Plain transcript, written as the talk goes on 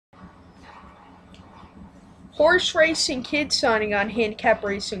Horseracingkid signing on handicap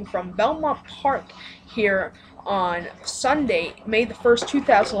racing from Belmont Park here on Sunday, May the 1st,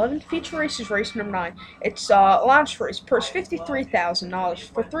 2011. Feature race is race number 9. It's launch race. Purse $53,000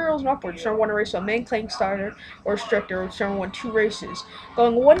 for 3-year-olds and upwards. Turn 1 a race on main claim starter or stricter. Turn 1 2 races.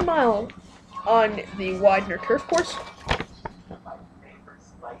 Going 1 mile on the Widener turf course.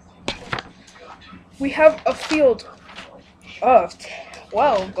 We have a field of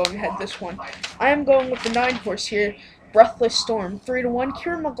 12 going ahead this one. I am going with the 9 horse here, Breathless Storm. 3-1.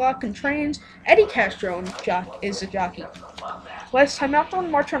 Kieran McLaughlin trains. Eddie Castro is the jockey. Last time out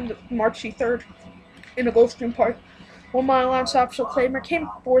on March the 3rd in a Gulfstream Park. 1 mile ounce optional claimer, came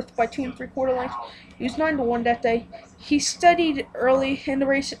 4th by 2 3/4 lengths. He was 9-1 that day. He steadied early in the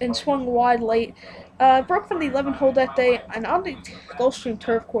race and swung wide late. Broke from the 11th hole that day, and on the Gulfstream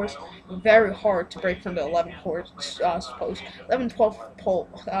turf course, very hard to break from the 11th hole. 11th,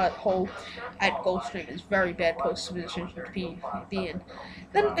 12th hole at Gulfstream is very bad post position to be in.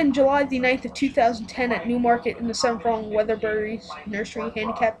 Then in July the 9th of 2010 at Newmarket in the 7th furlong Weatherbury Nursery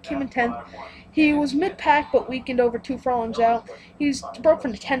handicap, came in 10th. He was mid-pack but weakened over 2 furlongs out. He broke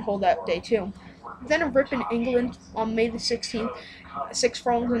from the 10th hole that day too. Then a rip in England on May the 16th, 6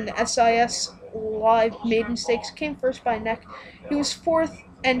 furlongs in the SIS Live Maiden Stakes, came first by neck. He was 4th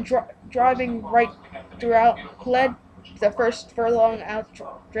and driving right throughout, led the first furlong out,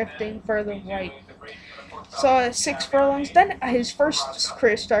 drifting further right. Saw 6 furlongs. Then his first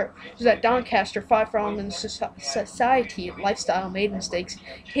career start was at Doncaster, 5 furlongs in the Society Lifestyle Maiden Stakes.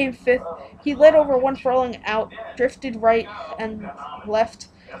 Came 5th. He led over 1 furlong out, drifted right and left,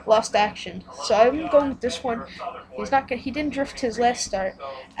 lost action. So I'm going with this one. He didn't drift his last start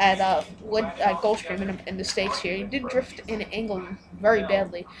at Gulfstream in the States here. He did drift in England very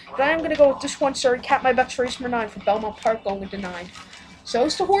badly. But I am going to go with this one, sir. Cap my bets race number 9 for Belmont Park, going with the 9. So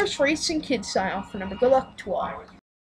it's the Horseracingkid sign off for number. Good luck to all.